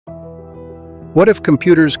What if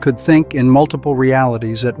computers could think in multiple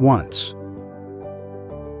realities at once?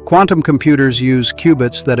 Quantum computers use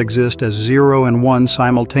qubits that exist as 0 and 1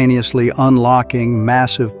 simultaneously, unlocking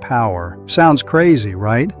massive power. Sounds crazy,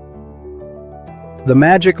 right? The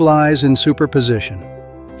magic lies in superposition.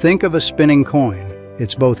 Think of a spinning coin.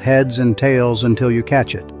 It's both heads and tails until you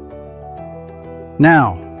catch it.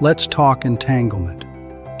 Now, let's talk entanglement.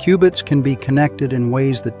 Qubits can be connected in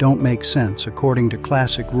ways that don't make sense according to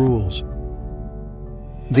classic rules.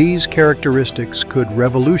 These characteristics could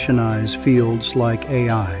revolutionize fields like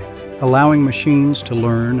AI, allowing machines to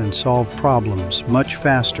learn and solve problems much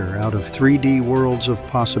faster out of 3D worlds of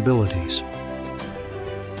possibilities.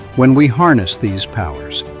 When we harness these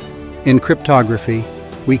powers, in cryptography,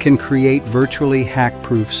 we can create virtually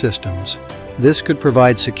hack-proof systems. This could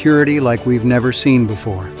provide security like we've never seen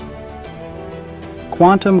before.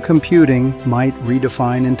 Quantum computing might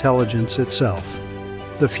redefine intelligence itself.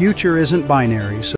 The future isn't binary, so